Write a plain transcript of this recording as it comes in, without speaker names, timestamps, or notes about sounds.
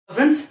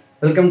Friends,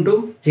 welcome to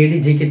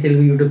GK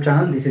Telugu YouTube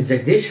channel. This is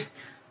Jagdish.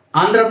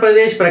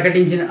 Andhra Pradesh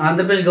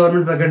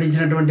government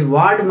ప్రకటించినటువంటి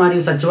ward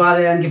మరియు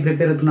సచివాలయానికి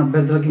prepare అవుతున్న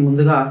అభ్యర్థులకి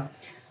ముందుగా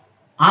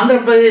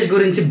ఆంధ్రప్రదేశ్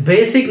గురించి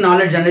బేసిక్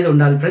నాలెడ్జ్ అనేది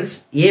ఉండాలి ఫ్రెండ్స్.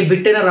 ఏ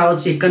బిట్ అయినా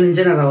రావచ్చు, ఎక్కడి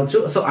నుంచైనా రావచ్చు.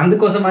 సో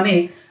అందుకోసమని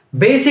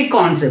బేసిక్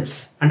కాన్సెప్ట్స్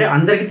అంటే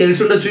అందరికీ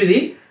తెలిసి ఉండొచ్చు ఇది,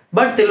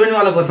 బట్ తెలియని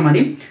వాళ్ళ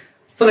కోసమని.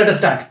 So let us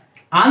start.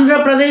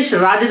 Andhra Pradesh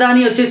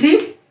రాజధాని వచ్చేసి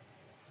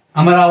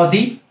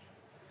అమరావతి,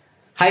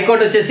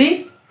 హైకోర్టు వచ్చేసి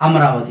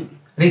అమరావతి.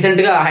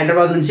 రీసెంట్గా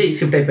హైదరాబాద్ నుంచి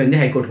షిఫ్ట్ అయిపోయింది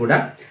హైకోర్టు కూడా.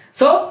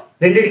 సో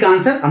రెండింటికి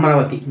ఆన్సర్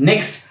అమరావతి.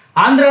 నెక్స్ట్,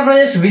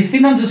 ఆంధ్రప్రదేశ్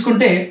విస్తీర్ణం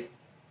చూసుకుంటే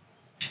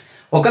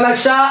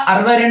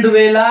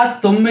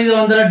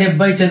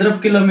 1,62,970 చదరపు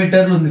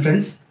కిలోమీటర్లు ఉంది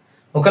ఫ్రెండ్స్.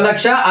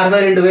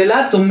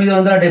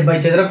 1,62,970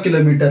 చదరపు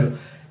కిలోమీటర్లు.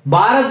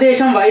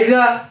 భారతదేశం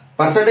వైజ్గా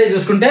పర్సంటేజ్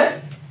చూసుకుంటే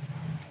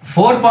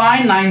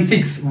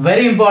 4.96.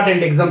 Very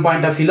important exam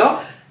point of వ్యూలో.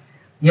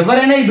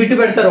 ఎవరైనా ఈ బిట్టు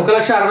పెడతారు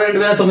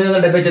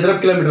 1,62,970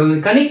 చదరపు కిలోమీటర్లు,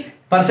 కానీ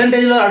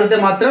పర్సంటేజ్లో అడిగితే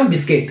మాత్రం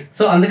బిస్కెట్.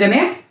 సో అందుకనే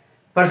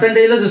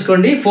పర్సంటేజ్లో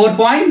చూసుకోండి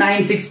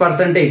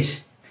 4.96%.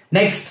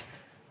 నెక్స్ట్,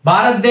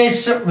 భారతదేశ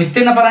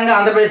విస్తీర్ణ పరంగా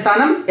ఆంధ్రప్రదేశ్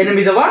స్థానం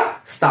 8వ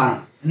స్థానం.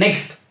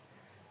 నెక్స్ట్,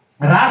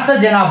 రాష్ట్ర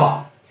జనాభా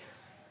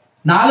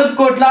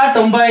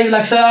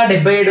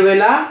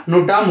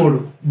 4,95,77,103.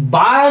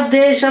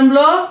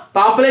 భారతదేశంలో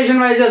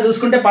పాపులేషన్ వైజ్గా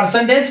చూసుకుంటే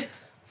పర్సంటేజ్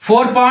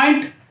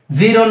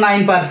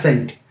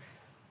 4.09%.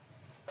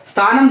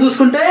 స్థానం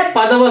చూసుకుంటే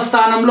 10వ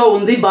స్థానంలో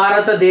ఉంది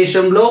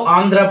భారతదేశంలో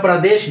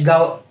ఆంధ్రప్రదేశ్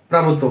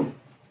ప్రభుత్వం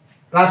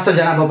రాష్ట్ర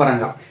జనాభా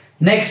పరంగా.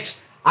 నెక్స్ట్,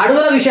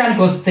 అడవుల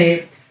విషయానికి వస్తే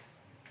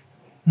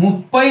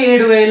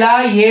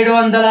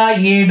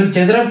 37,707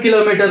 చదరపు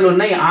కిలోమీటర్లు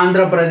ఉన్నాయి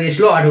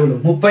ఆంధ్రప్రదేశ్లో అడవులు.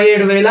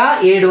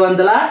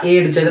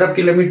 37,707 చదరపు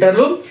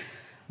కిలోమీటర్లు.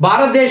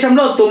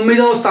 భారతదేశంలో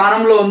 9వ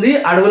స్థానంలో ఉంది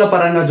అడవుల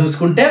పరంగా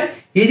చూసుకుంటే.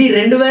 ఇది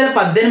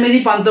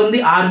 2018-19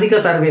 ఆర్థిక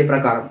సర్వే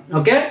ప్రకారం.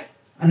 ఓకే.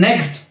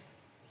 నెక్స్ట్,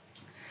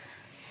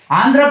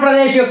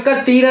 ఆంధ్రప్రదేశ్ యొక్క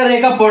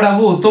తీరరేఖ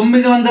పొడవు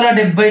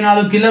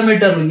 974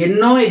 కిలోమీటర్లు.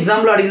 ఎన్నో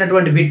ఎగ్జామ్లో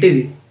అడిగినటువంటి బిట్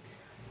ఇది.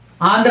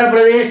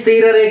 ఆంధ్రప్రదేశ్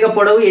తీరరేఖ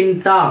పొడవు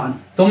ఎంత?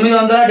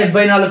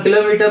 974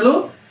 కిలోమీటర్లు.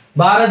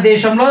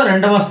 భారతదేశంలో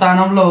 2వ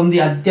స్థానంలో ఉంది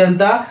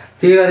అత్యంత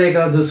తీరరేఖ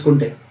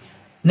చూసుకుంటే.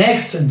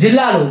 నెక్స్ట్,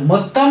 జిల్లాలు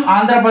మొత్తం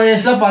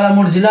ఆంధ్రప్రదేశ్లో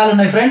 13 జిల్లాలు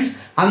ఉన్నాయి ఫ్రెండ్స్.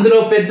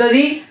 అందులో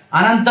పెద్దది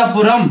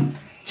అనంతపురం,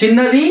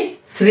 చిన్నది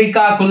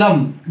శ్రీకాకుళం.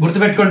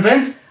 గుర్తుపెట్టుకోండి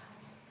ఫ్రెండ్స్,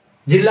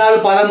 జిల్లాలు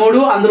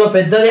 13, అందులో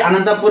పెద్దది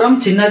అనంతపురం,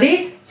 చిన్నది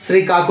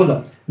శ్రీకాకుళం.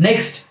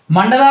 నెక్స్ట్,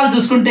 మండలాలు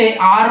చూసుకుంటే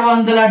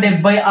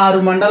 676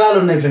 మండలాలు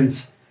ఉన్నాయి ఫ్రెండ్స్.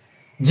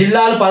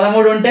 జిల్లాలు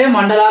 13 ఉంటే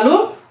మండలాలు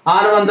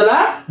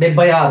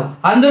 676.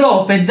 అందులో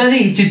పెద్దది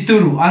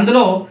చిత్తూరు,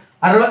 అందులో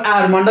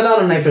 66 మండలాలు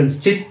ఉన్నాయి ఫ్రెండ్స్.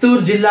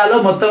 చిత్తూరు జిల్లాలో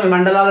మొత్తం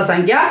మండలాల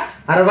సంఖ్య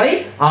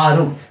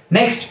 66.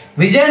 నెక్స్ట్,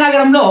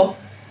 విజయనగరంలో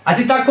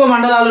అతి తక్కువ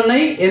మండలాలు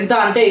ఉన్నాయి. ఎంత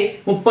అంటే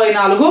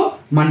 34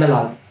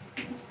 మండలాలు.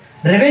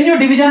 రెవెన్యూ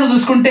డివిజన్లు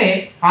చూసుకుంటే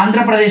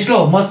ఆంధ్రప్రదేశ్లో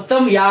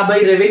మొత్తం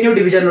 50 రెవెన్యూ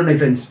డివిజన్లు ఉన్నాయి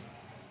ఫ్రెండ్స్.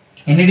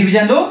 ఎన్ని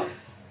డివిజన్లు?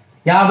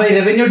 50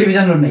 రెవెన్యూ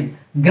డివిజన్లు ఉన్నాయి.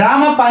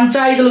 గ్రామ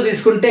పంచాయతీలు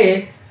తీసుకుంటే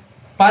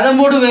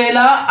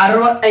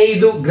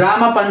 13,065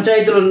 గ్రామ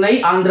పంచాయతీలు ఉన్నాయి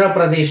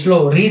ఆంధ్రప్రదేశ్లో,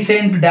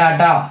 రీసెంట్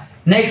డేటా.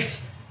 నెక్స్ట్,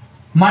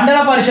 మండల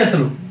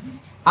పరిషత్తులు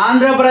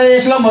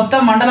ఆంధ్రప్రదేశ్లో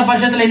మొత్తం మండల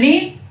పరిషత్తులు ఎన్ని?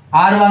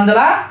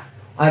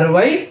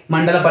 660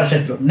 మండల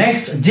పరిషత్తులు.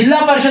 నెక్స్ట్, జిల్లా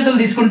పరిషత్తులు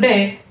తీసుకుంటే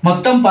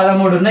మొత్తం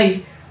 13 ఉన్నాయి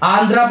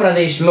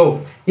ఆంధ్రప్రదేశ్లో.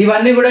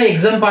 ఇవన్నీ కూడా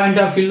ఎగ్జామ్ పాయింట్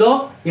ఆఫ్ వ్యూలో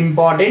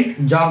ఇంపార్టెంట్,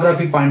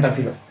 జాగ్రఫీ పాయింట్ ఆఫ్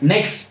వ్యూలో.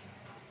 నెక్స్ట్,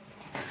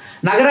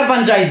 నగర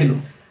పంచాయతీలు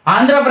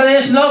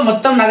ఆంధ్రప్రదేశ్లో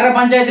మొత్తం నగర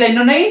పంచాయతీలు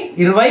ఎన్ని ఉన్నాయి?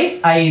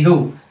 25.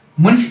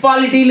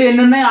 మున్సిపాలిటీలు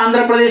ఎన్ని ఉన్నాయి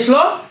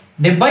ఆంధ్రప్రదేశ్లో?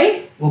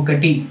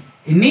 71.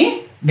 ఎన్ని?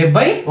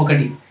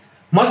 71.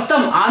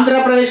 మొత్తం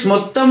ఆంధ్రప్రదేశ్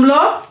మొత్తంలో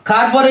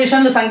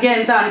కార్పొరేషన్ల సంఖ్య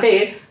ఎంత అంటే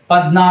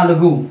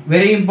 14.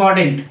 Very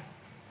important.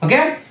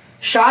 ఓకే.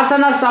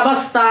 శాసనసభ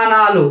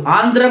స్థానాలు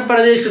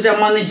ఆంధ్రప్రదేశ్కు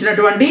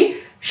సంబంధించినటువంటి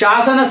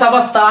శాసనసభ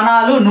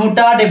స్థానాలు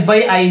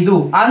 175.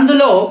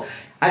 అందులో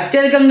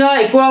అత్యధికంగా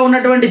ఎక్కువ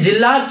ఉన్నటువంటి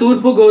జిల్లా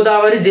తూర్పు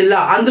గోదావరి జిల్లా.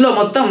 అందులో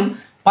మొత్తం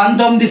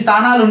 19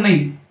 స్థానాలు ఉన్నాయి.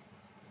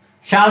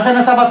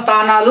 శాసనసభ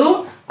స్థానాలు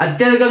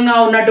అత్యధికంగా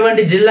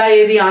ఉన్నటువంటి జిల్లా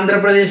ఏది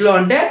ఆంధ్రప్రదేశ్లో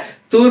అంటే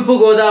తూర్పు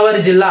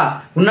గోదావరి జిల్లా.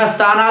 ఉన్న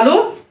స్థానాలు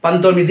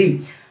 19.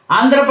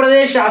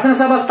 ఆంధ్రప్రదేశ్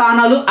శాసనసభ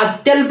స్థానాలు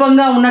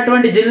అత్యల్పంగా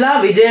ఉన్నటువంటి జిల్లా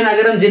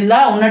విజయనగరం జిల్లా.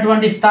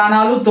 ఉన్నటువంటి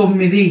స్థానాలు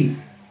 9.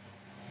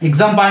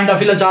 ఎగ్జామ్ పాయింట్ ఆఫ్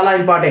వ్యూలో చాలా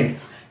ఇంపార్టెంట్.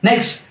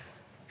 నెక్స్ట్,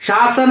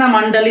 శాసన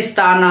మండలి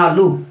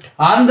స్థానాలు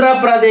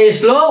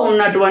ఆంధ్రప్రదేశ్లో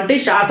ఉన్నటువంటి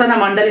శాసన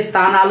మండలి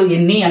స్థానాలు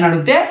ఎన్ని అని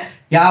అడిగితే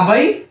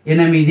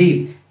 58.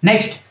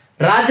 నెక్స్ట్,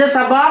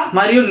 రాజ్యసభ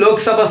మరియు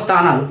లోక్సభ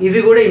స్థానాలు, ఇవి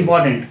కూడా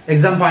ఇంపార్టెంట్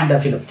ఎగ్జామ్ పాయింట్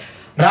ఆఫ్ వ్యూలో.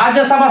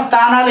 రాజ్యసభ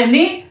స్థానాలు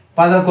ఎన్ని?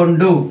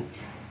 11.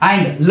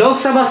 అండ్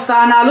లోక్సభ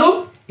స్థానాలు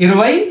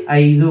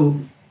 25.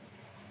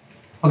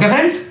 ఓకే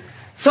ఫ్రెండ్స్,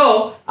 సో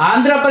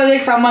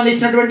ఆంధ్రప్రదేశ్కి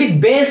సంబంధించినటువంటి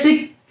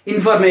బేసిక్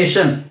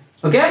ఇన్ఫర్మేషన్.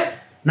 ఓకే,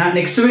 నా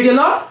నెక్స్ట్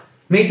వీడియోలో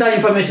మిగతా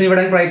ఇన్ఫర్మేషన్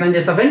ఇవ్వడానికి ప్రయత్నం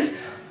చేస్తా ఫ్రెండ్స్.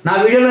 నా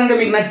వీడియోలో కనుక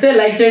మీకు నచ్చితే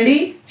లైక్ చేయండి,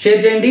 షేర్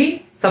చేయండి,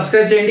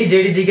 సబ్స్క్రైబ్ చేయండి.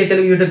 GK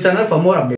Telugu YouTube channel for more updates.